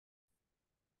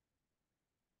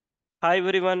Hi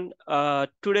everyone.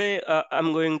 Today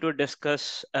I'm going to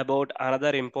discuss about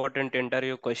another important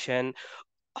interview question: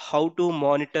 how to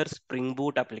monitor Spring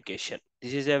Boot application.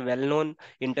 This is a well-known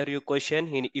interview question.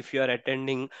 If you are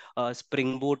attending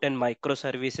Spring Boot and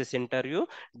microservices interview,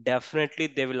 definitely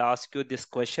they will ask you this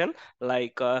question.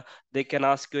 They can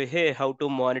ask you, "Hey, how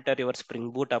to monitor your Spring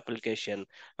Boot application?"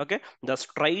 Okay, the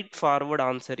straightforward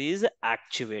answer is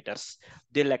actuators.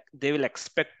 They will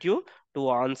expect you to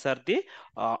answer the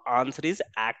answer is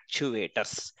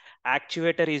actuators.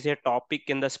 Actuator is a topic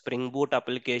in the Spring Boot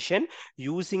application.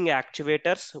 Using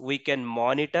actuators, we can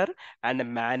monitor and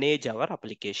manage our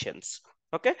applications.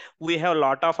 Okay, we have a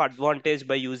lot of advantage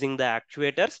by using the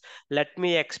actuators. Let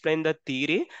me explain the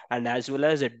theory and as well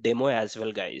as a demo as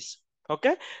well, guys.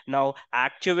 Okay, now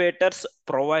actuators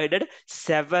provided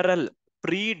several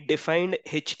predefined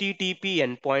HTTP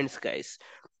endpoints, guys.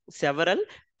 Several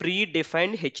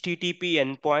predefined HTTP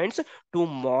endpoints to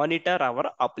monitor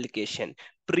our application.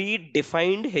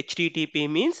 Predefined HTTP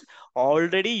means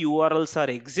already URLs are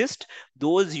exist.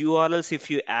 Those URLs,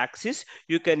 if you access,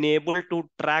 you can able to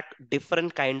track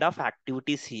different kind of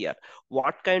activities here.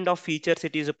 What kind of features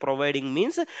it is providing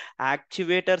means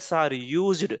actuators are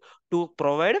used to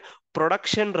provide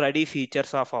production ready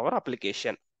features of our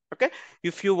application. Okay,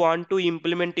 if you want to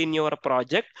implement in your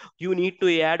project, you need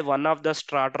to add one of the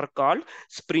starter called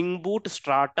Spring Boot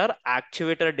starter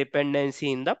actuator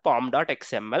dependency in the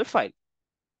pom.xml file.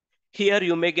 Here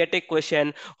you may get a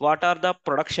question, what are the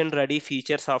production ready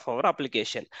features of our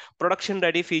application? Production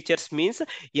ready features means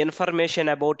information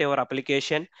about your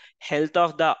application, health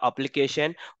of the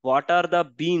application, what are the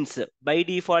beans. By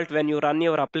default, when you run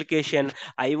your application,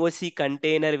 IOC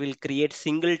container will create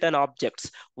singleton objects.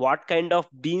 What kind of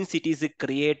beans it is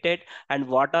created and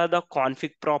what are the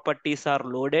config properties are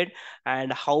loaded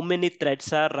and how many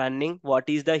threads are running, what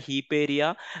is the heap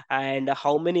area and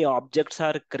how many objects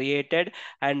are created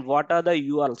and what are the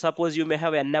URLs. Suppose you may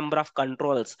have a number of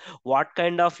controls. What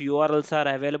kind of URLs are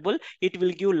available? It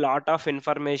will give lot of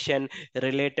information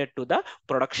related to the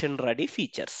production ready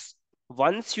features.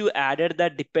 Once you added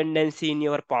the dependency in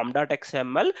your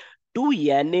pom.xml to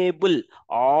enable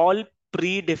all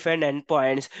predefined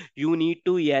endpoints, you need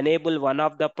to enable one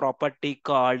of the property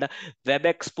called web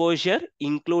exposure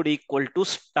include equal to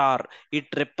star. It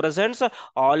represents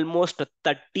almost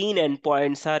 13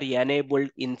 endpoints are enabled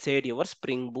inside your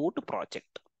Spring Boot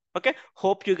project. Okay,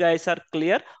 hope you guys are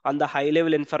clear on the high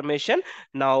level information.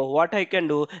 Now what I can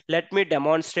do, let me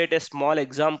demonstrate a small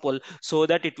example so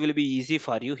that it will be easy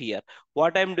for you here.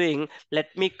 What I'm doing,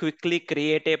 let me quickly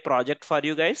create a project for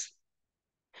you guys.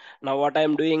 Now what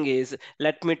I'm doing is,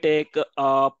 let me take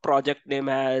a project name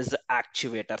as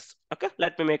actuators. Okay,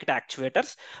 let me make it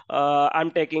actuators.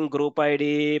 I'm taking group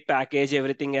ID, package,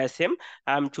 everything as same.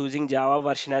 I'm choosing Java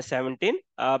version as 17,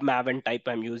 Maven type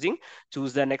I'm using.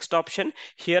 Choose the next option.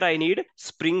 Here I need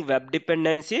Spring Web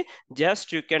Dependency.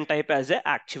 Just you can type as a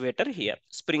actuator here,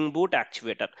 Spring Boot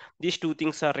actuator. These two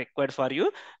things are required for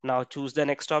you. Now choose the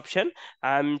next option.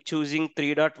 I'm choosing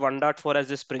 3.1.4 as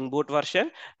the Spring Boot version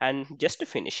and just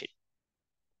finish it.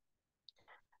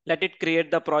 Let it create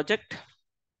the project.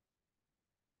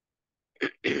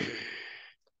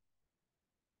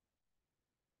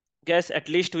 Guys, at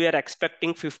least we are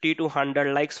expecting 50 to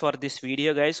 100 likes for this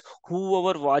video, guys.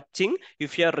 Whoever watching,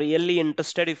 if you are really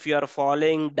interested, if you are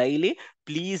following daily,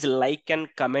 please like and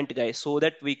comment, guys, so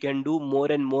that we can do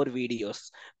more and more videos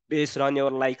based on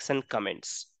your likes and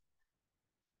comments.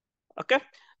 Okay,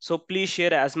 so please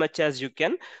share as much as you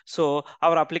can. So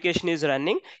our application is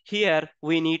running. Here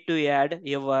we need to add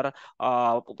your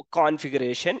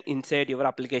configuration inside your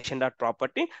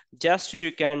application.property. Just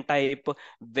you can type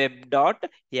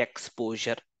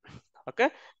web.exposure. Okay,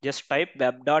 just type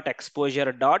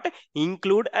web.exposure dot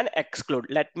include and exclude.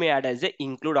 Let me add as a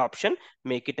include option,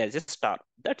 make it as a star.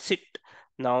 That's it.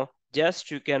 Now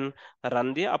just you can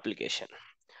run the application.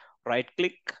 Right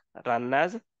click, run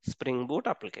as Spring Boot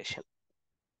application.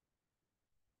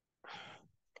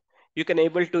 You can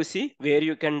able to see where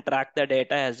you can track the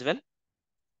data as well.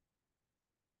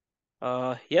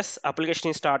 Yes, application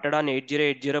is started on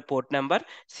 8080 port number.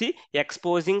 See,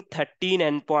 exposing 13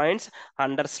 endpoints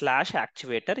under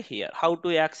 /actuator here. How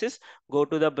to access? Go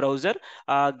to the browser.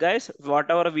 Guys,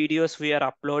 whatever videos we are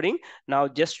uploading, now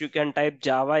just you can type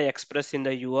Java Express in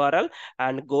the URL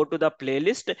and go to the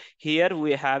playlist. Here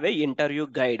we have a interview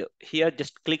guide. Here,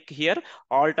 just click here.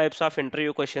 All types of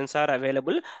interview questions are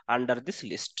available under this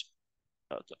list.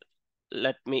 Okay.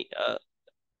 Let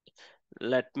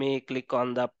me click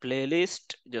on the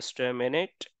playlist. Just a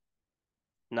minute.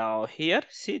 Now here,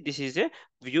 see, this is a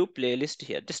view playlist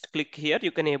here. Just click here.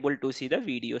 You can able to see the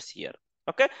videos here.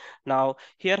 Okay, now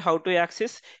here how to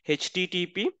access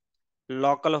HTTP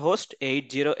localhost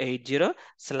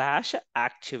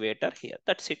 8080/actuator here.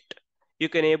 That's it. You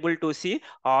can able to see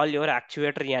all your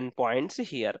actuator endpoints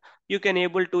here. You can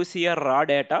able to see a raw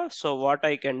data. So what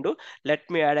I can do, let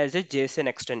me add as a JSON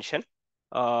extension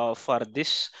for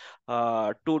this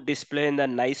to display in the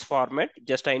nice format.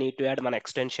 Just I need to add one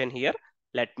extension here.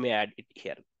 Let me add it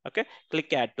here. Okay,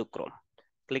 click add to Chrome.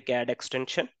 Click add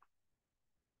extension.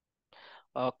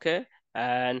 Okay,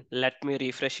 and let me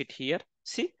refresh it here.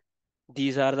 See,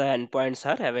 these are the endpoints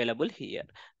are available here.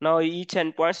 Now each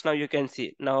endpoints, now you can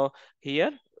see now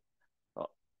here. uh,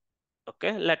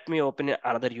 Okay, let me open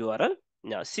another URL.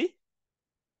 Now see,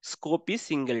 scope is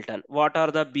singleton. What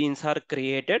are the beans are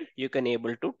created, you can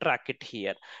able to track it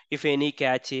here. If any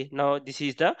cache, now this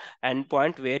is the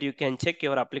endpoint where you can check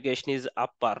your application is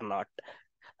up or not.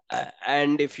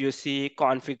 And if you see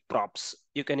config props,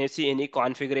 you can see any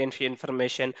configuration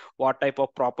information, what type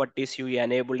of properties you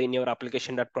enabled in your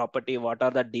application, that property, what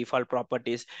are the default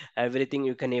properties, everything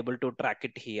you can able to track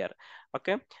it here.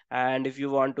 Okay, and if you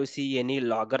want to see any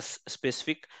loggers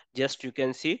specific, just you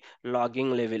can see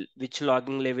logging level, which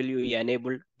logging level you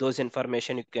enable, those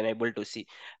information you can able to see.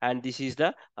 And this is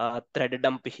the thread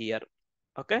dump here.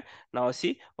 Okay, now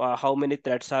see how many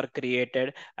threads are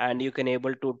created, and you can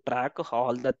able to track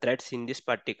all the threads in this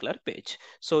particular page.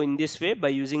 So in this way, by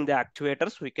using the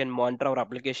actuators, we can monitor our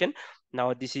application.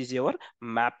 Now this is your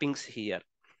mappings here.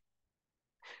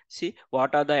 See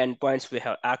what are the endpoints we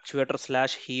have: actuator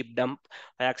slash heap dump,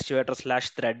 actuator slash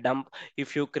thread dump.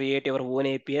 If you create your own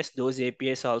APIs, those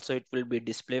APIs also it will be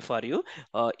display for you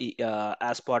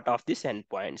as part of these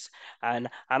endpoints. And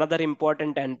another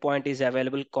important endpoint is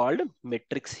available called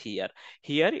metrics here.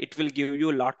 Here it will give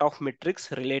you a lot of metrics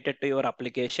related to your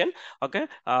application. Okay,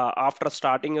 after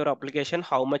starting your application,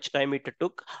 how much time it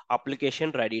took,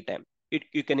 application ready time.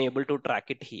 You can able to track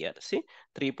it here. See,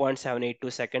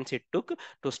 3.782 seconds it took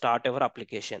to start our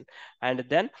application. And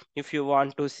then if you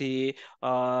want to see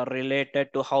related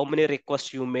to how many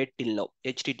requests you made till now,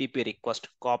 HTTP request,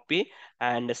 copy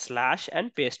and slash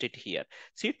and paste it here.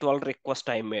 See, 12 requests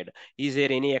I made. Is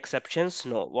there any exceptions?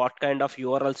 No. What kind of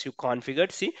URLs you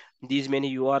configured? See, these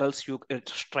many URLs you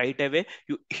straight away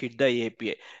you hit the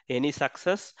API. Any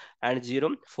success? And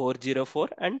 0, 404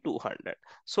 and 200.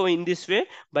 So in this way,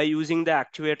 by using the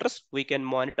actuators, we can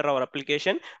monitor our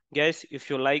application. Guys, if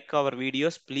you like our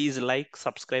videos, please like,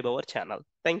 subscribe our channel.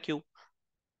 Thank you.